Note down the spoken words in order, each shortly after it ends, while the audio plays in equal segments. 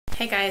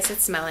Hey guys,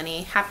 it's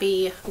Melanie.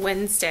 Happy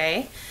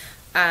Wednesday.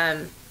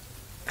 Hi,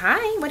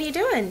 what are you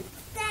doing?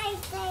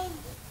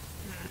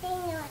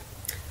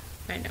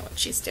 I know what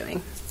she's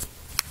doing.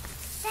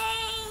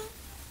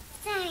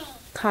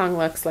 Kong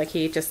looks like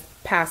he just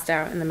passed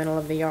out in the middle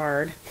of the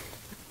yard.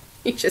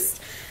 He just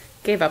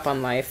gave up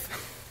on life.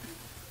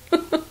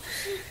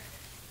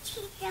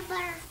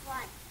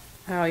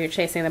 Oh, you're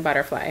chasing the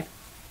butterfly.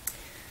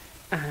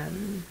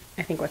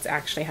 I think what's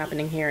actually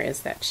happening here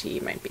is that she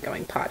might be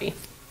going potty.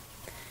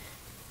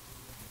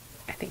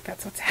 I think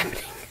that's what's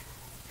happening.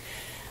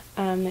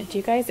 Do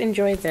you guys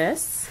enjoy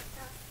this?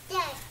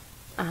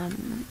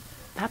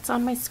 That's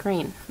on my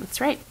screen. That's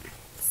right.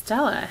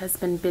 Stella has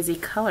been busy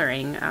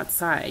coloring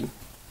outside.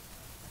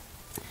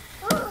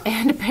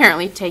 And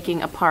apparently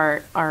taking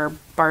apart our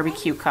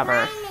barbecue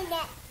cover.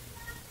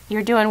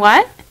 You're doing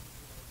what?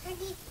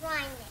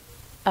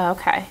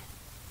 Okay.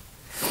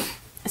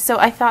 So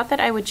I thought that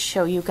I would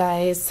show you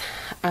guys,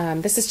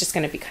 this is just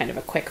going to be kind of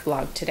a quick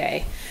vlog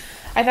today.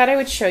 I thought I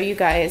would show you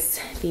guys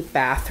the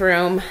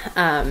bathroom.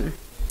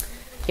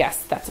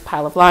 Yes, that's a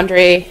pile of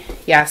laundry.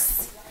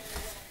 Yes,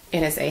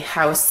 it is a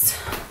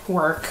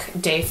housework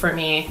day for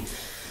me.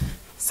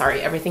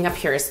 Sorry, everything up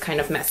here is kind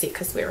of messy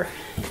because we were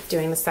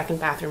doing the second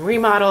bathroom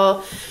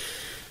remodel.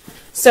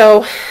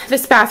 So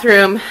this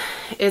bathroom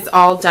is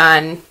all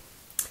done.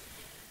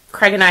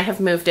 Craig and I have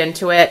moved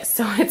into it,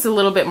 so it's a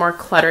little bit more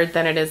cluttered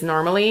than it is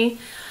normally.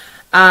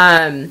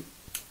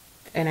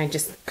 And I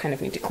just kind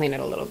of need to clean it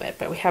a little bit.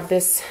 But we have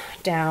this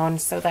down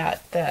so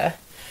that the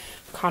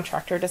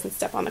contractor doesn't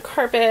step on the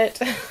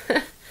carpet.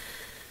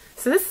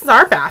 So this is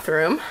our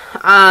bathroom.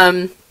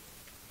 I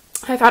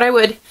thought I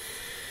would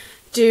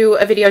do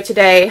a video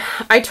today.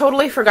 I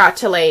totally forgot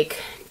to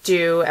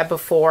do a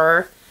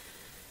before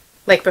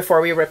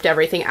we ripped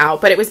everything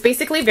out, but it was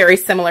basically very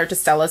similar to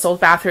Stella's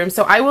old bathroom.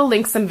 So I will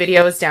link some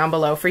videos down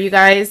below for you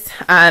guys.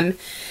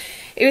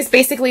 It was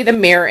basically the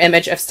mirror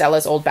image of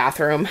Stella's old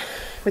bathroom,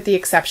 with the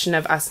exception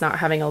of us not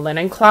having a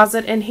linen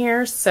closet in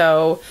here.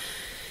 So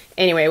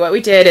anyway, what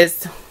we did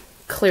is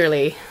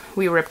clearly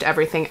we ripped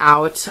everything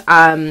out.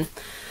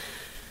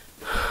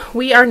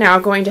 We are now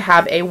going to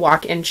have a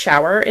walk-in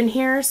shower in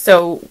here,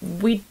 so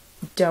we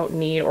don't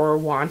need or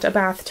want a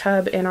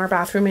bathtub in our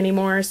bathroom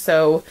anymore.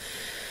 So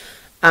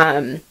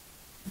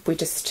we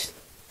just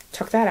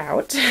took that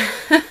out.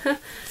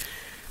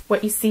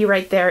 What you see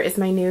right there is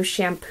my new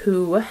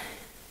shampoo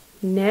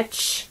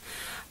niche.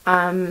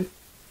 I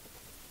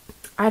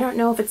don't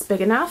know if it's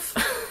big enough.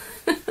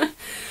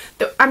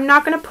 I'm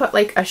not going to put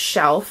like a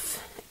shelf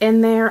in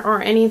there or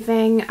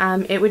anything.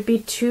 It would be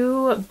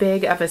too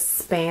big of a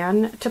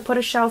span to put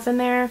a shelf in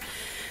there.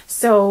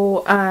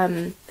 So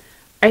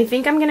I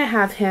think I'm going to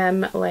have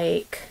him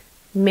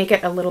make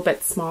it a little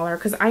bit smaller,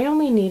 because I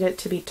only need it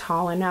to be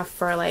tall enough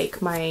for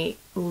my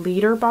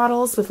liter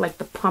bottles with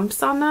the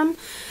pumps on them.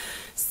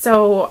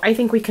 So I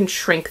think we can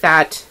shrink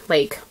that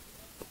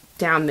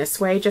down this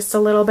way just a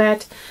little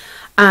bit.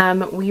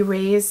 We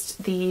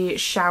raised the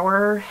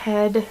shower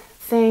head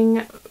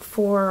thing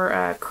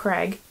for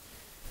Craig,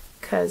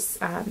 because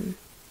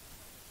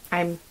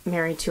I'm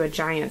married to a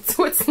giant,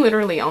 so it's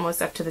literally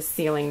almost up to the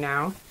ceiling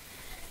now.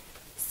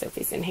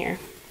 Sophie's in here.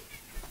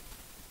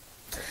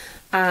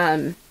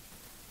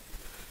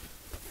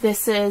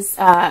 This is,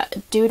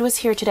 dude was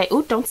here today.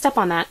 Ooh, don't step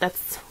on that.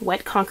 That's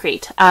wet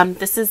concrete.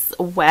 This is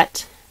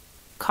wet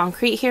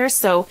concrete here,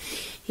 so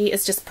he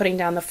is just putting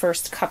down the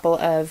first couple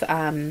of,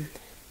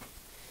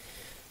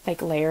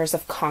 layers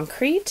of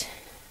concrete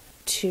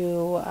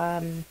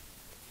to,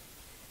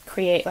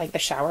 create, the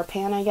shower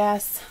pan, I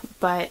guess.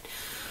 But,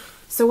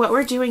 so what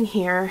we're doing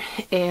here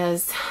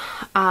is,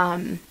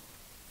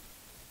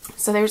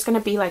 so there's going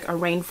to be a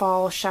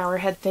rainfall shower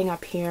head thing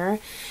up here.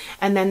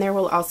 And then there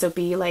will also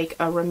be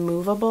a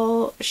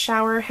removable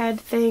shower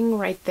head thing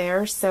right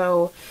there.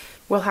 So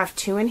we'll have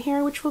two in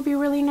here, which will be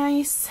really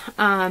nice.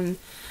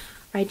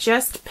 I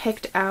just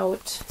picked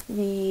out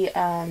the,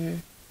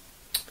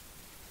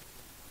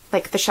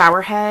 the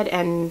shower head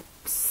and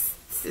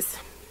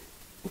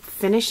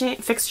finishing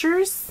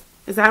fixtures.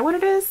 Is that what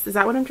it is? Is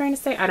that what I'm trying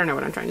to say? I don't know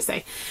what I'm trying to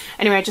say.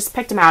 Anyway, I just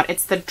picked them out.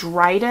 It's the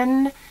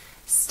Dryden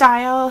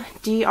style,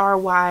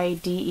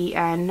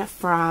 D-R-Y-D-E-N,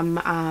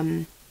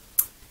 from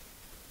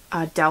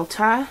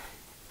Delta.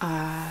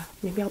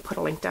 Maybe I'll put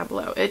a link down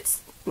below. It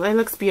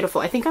looks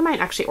beautiful. I think I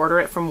might actually order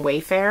it from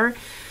Wayfair.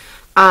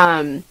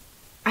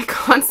 I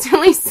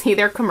constantly see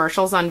their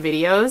commercials on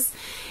videos,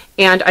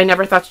 and I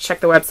never thought to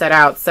check the website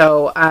out,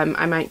 so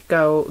I might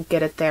go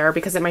get it there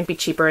because it might be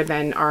cheaper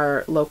than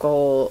our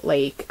local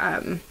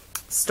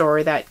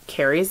store that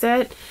carries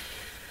it.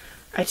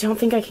 I don't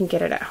think I can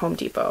get it at Home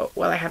Depot.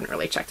 Well, I haven't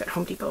really checked at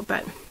Home Depot,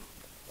 but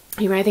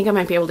anyway, I think I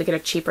might be able to get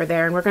it cheaper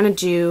there. And we're going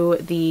to do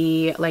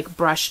the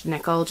brushed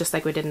nickel just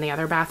like we did in the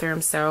other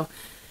bathroom. So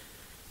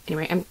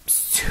anyway, I'm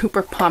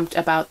super pumped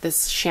about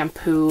this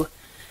shampoo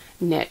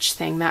niche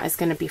thing. That is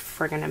going to be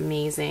friggin'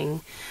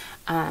 amazing.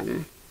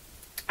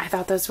 I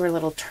thought those were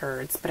little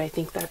turds, but I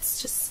think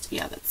that's just,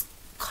 yeah, that's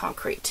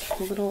concrete.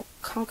 Little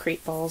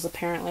concrete balls,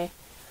 apparently.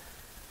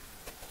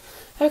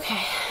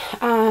 Okay,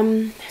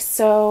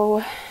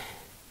 So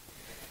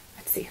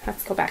let's see,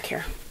 let's go back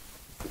here.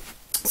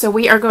 So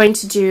we are going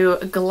to do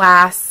a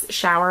glass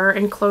shower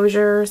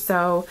enclosure.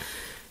 So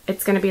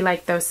it's going to be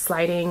like those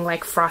sliding,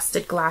 like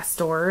frosted glass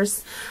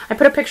doors. I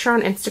put a picture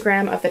on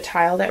Instagram of the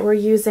tile that we're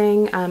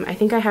using. I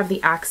think I have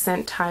the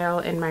accent tile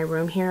in my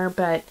room here,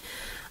 but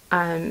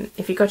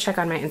if you go check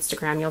on my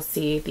Instagram, you'll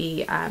see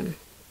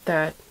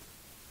the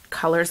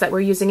colors that we're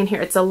using in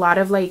here. It's a lot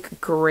of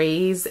like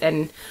grays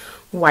and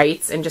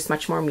whites and just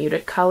much more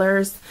muted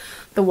colors.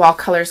 The wall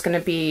color is going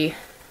to be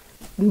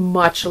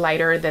much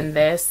lighter than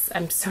this.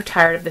 I'm so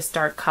tired of this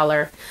dark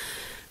color.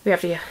 We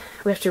have to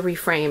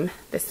reframe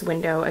this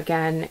window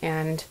again,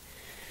 and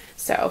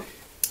so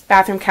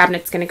bathroom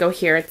cabinet's going to go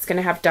here. It's going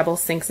to have double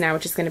sinks now,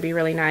 which is going to be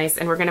really nice,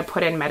 and we're going to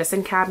put in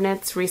medicine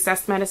cabinets,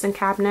 recessed medicine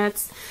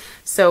cabinets,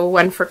 so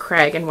one for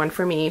Craig and one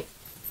for me.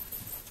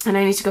 And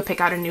I need to go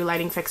pick out a new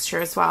lighting fixture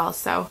as well.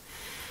 So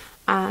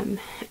and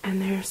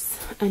there's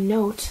a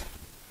note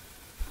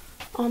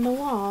on the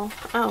wall.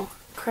 Oh,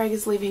 Craig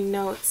is leaving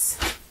notes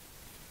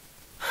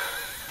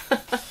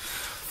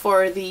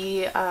for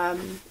the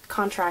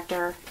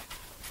contractor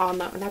on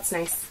the, that's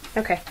nice.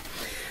 Okay.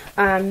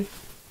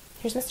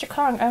 Here's Mr.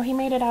 Kong. Oh, he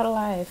made it out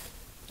alive.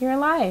 You're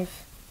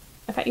alive.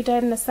 I thought you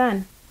died in the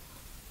sun.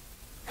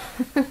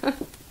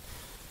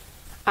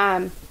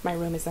 My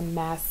room is a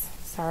mess.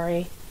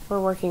 Sorry.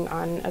 We're working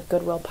on a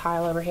Goodwill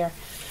pile over here.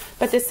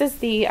 But this is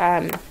the,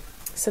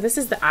 so this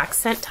is the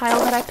accent tile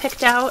that I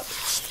picked out.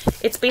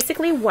 It's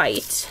basically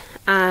white.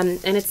 And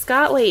it's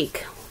got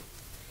like,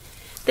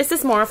 this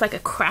is more of like a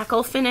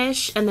crackle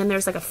finish, and then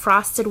there's like a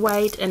frosted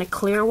white and a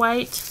clear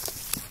white.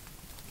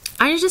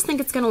 I just think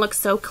it's going to look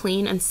so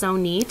clean and so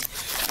neat.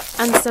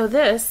 And so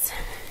this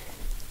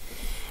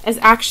is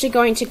actually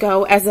going to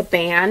go as a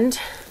band.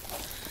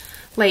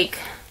 Like,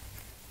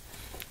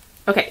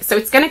 okay, so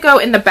it's going to go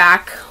in the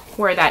back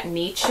where that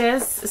niche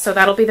is. So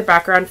that'll be the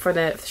background for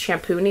the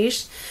shampoo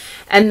niche.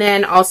 And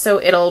then also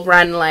it'll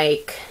run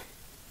like,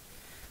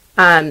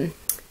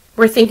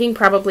 we're thinking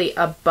probably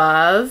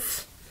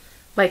above,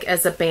 like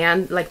as a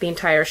band, like the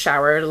entire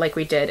shower, like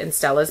we did in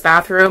Stella's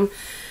bathroom.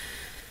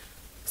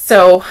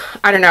 So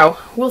I don't know.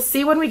 We'll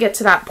see when we get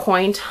to that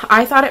point.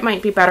 I thought it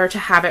might be better to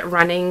have it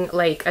running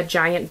like a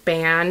giant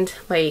band,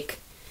 like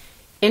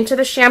into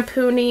the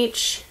shampoo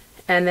niche,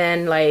 and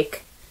then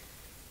like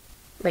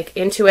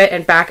into it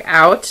and back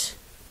out.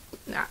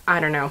 I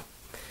don't know.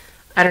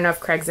 I don't know if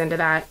Craig's into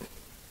that.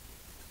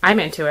 I'm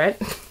into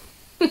it.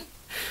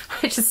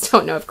 I just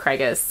don't know if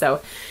Craig is.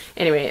 So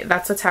anyway,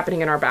 that's what's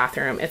happening in our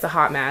bathroom. It's a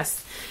hot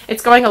mess.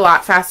 It's going a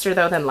lot faster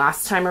though than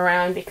last time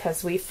around,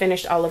 because we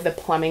finished all of the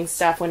plumbing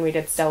stuff when we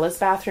did Stella's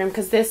bathroom,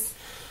 because this,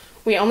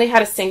 we only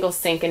had a single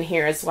sink in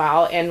here as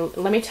well. And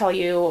let me tell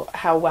you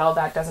how well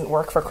that doesn't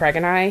work for Craig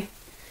and I.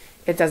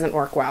 It doesn't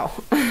work well.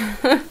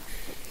 God,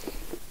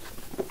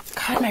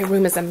 my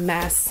room is a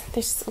mess.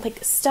 There's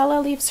like,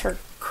 Stella leaves her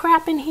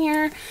crap in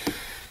here.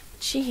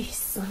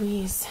 Jeez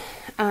Louise.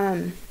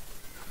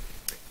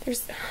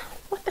 There's,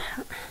 what the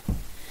hell?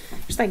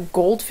 There's like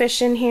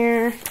goldfish in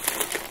here.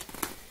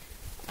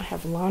 I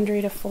have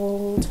laundry to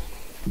fold.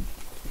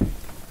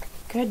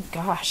 Good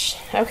gosh.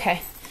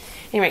 Okay.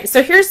 Anyway,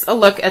 so here's a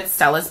look at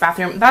Stella's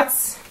bathroom.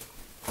 Let's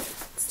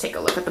take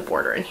a look at the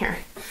border in here.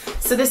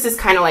 So this is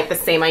kind of like the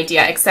same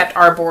idea, except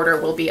our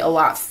border will be a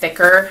lot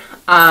thicker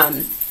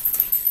than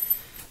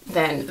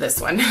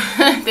this one.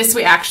 This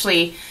we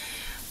actually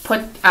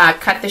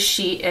cut the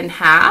sheet in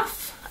half,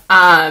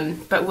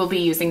 but we'll be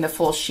using the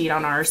full sheet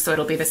on ours, so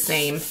it'll be the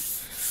same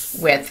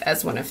width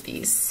as one of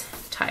these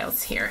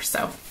tiles here.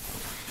 So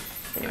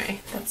anyway,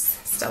 that's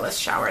Stella's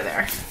shower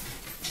there.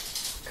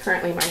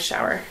 Currently my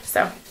shower.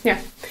 So yeah,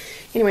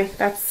 anyway,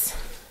 that's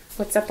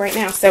what's up right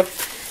now. So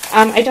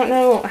I don't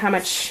know how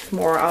much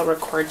more I'll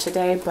record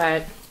today,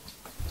 but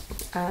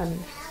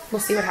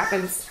we'll see what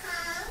happens.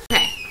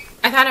 Okay,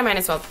 I thought I might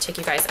as well take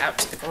you guys out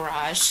to the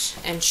garage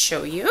and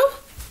show you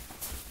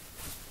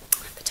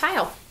the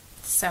tile.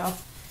 So,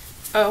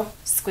 oh,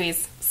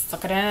 squeeze,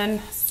 suck it in,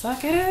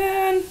 suck it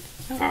in.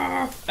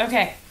 Oh,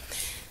 okay,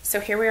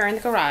 so here we are in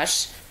the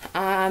garage.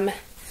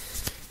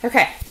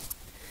 Okay,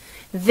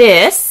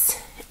 this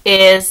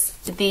is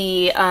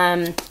the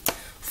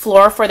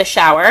floor for the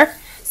shower.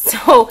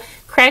 So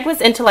Craig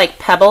was into like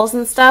pebbles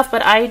and stuff,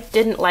 but I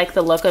didn't like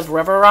the look of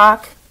river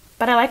rock,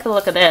 but I like the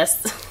look of this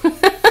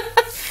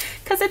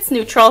because it's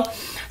neutral.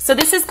 So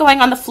this is going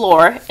on the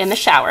floor in the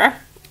shower,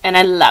 and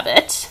I love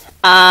it.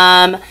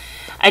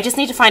 I just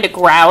need to find a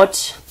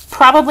grout,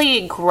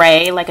 probably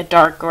gray, like a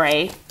dark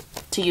gray,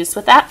 to use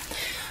with that.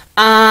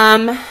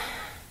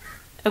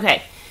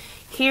 Okay,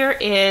 here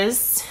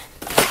is,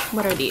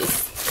 what are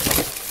these?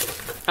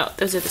 Oh,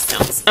 those are the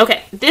stones.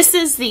 Okay, this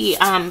is the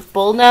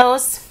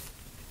bullnose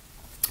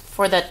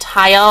for the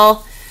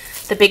tile,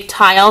 the big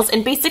tiles.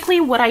 And basically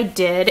what I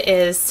did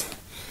is,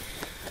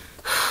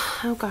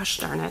 oh gosh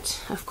darn it,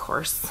 of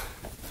course.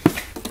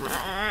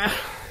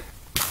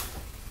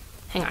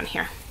 Hang on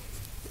here.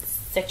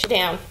 Sit you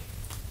down.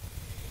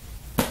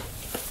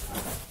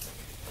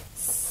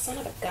 Son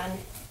of a gun.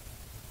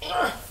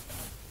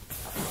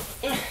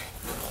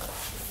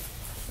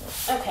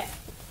 Okay.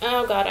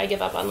 Oh God, I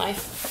give up on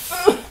life.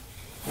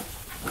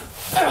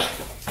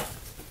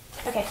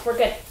 Okay, we're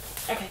good.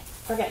 Okay,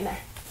 we're getting there.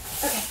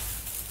 Okay.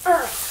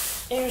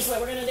 Here's what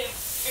we're gonna do.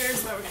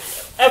 Here's what we're gonna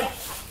do. Okay.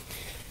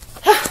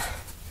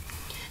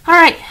 All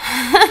right.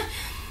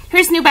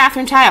 Here's new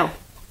bathroom tile.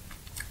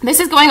 This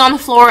is going on the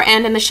floor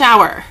and in the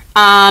shower.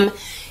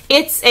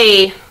 It's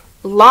a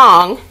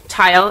long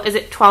tile. Is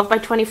it 12 by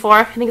 24?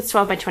 I think it's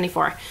 12 by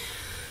 24.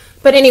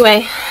 But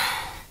anyway,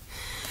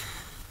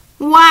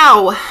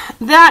 wow,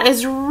 that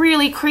is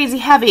really crazy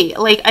heavy.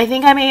 Like, I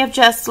think I may have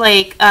just,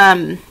 like,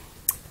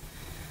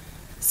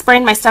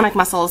 sprained my stomach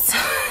muscles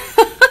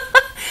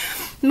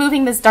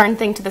moving this darn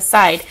thing to the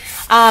side.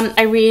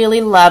 I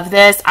really love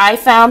this. I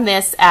found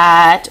this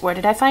at, where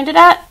did I find it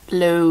at?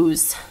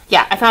 Lowe's.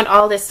 Yeah, I found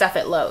all this stuff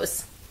at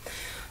Lowe's.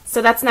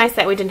 So that's nice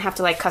that we didn't have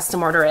to, like,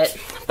 custom order it.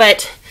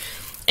 But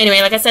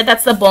anyway, like I said,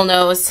 that's the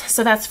bullnose.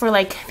 So that's for,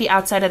 like, the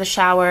outside of the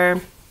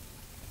shower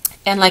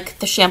and, like,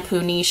 the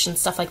shampoo niche and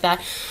stuff like that.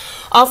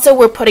 Also,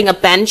 we're putting a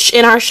bench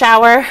in our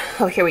shower.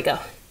 Oh, here we go. In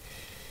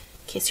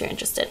case you're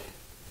interested.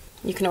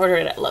 You can order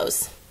it at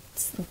Lowe's.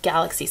 It's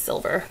Galaxy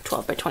Silver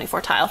 12 by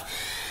 24 tile.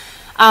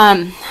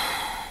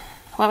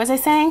 What was I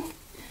saying?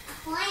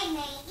 Ahoy,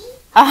 matey.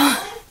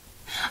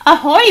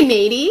 Ahoy,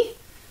 matey.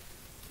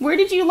 Where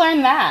did you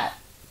learn that?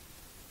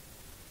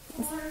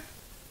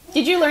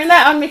 Did you learn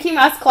that on Mickey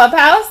Mouse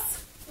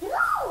Clubhouse?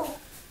 No.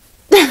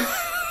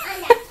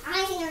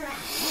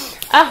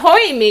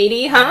 Ahoy,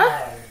 matey,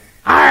 huh?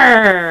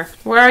 Arr.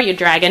 Where are you,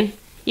 dragon?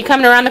 You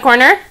coming around the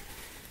corner?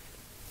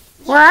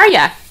 Where are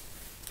ya?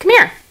 Come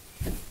here.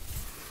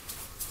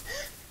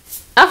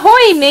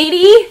 Ahoy,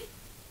 matey.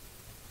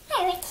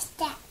 What's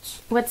that?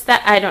 What's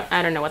that?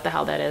 I don't know what the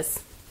hell that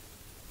is.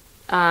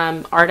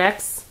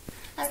 Ardex.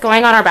 It's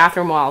going on our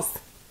bathroom walls.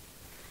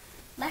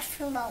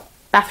 Bathroom wall.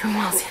 Bathroom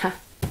walls, yeah.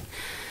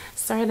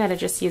 Sorry that I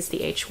just used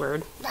the H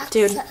word.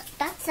 Dude.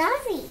 That's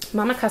sorry.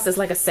 Mama cusses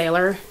like a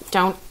sailor.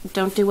 Don't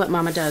do what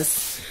Mama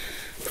does.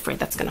 I'm afraid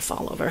that's gonna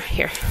fall over.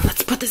 Here,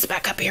 let's put this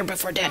back up here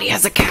before Daddy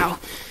has a cow.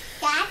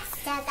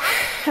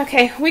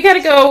 Okay, we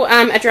gotta go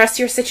address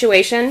your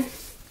situation.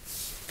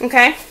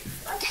 Okay?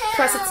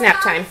 Plus it's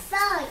nap time.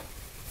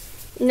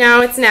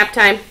 No, it's nap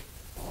time.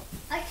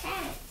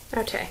 Okay.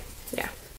 Okay.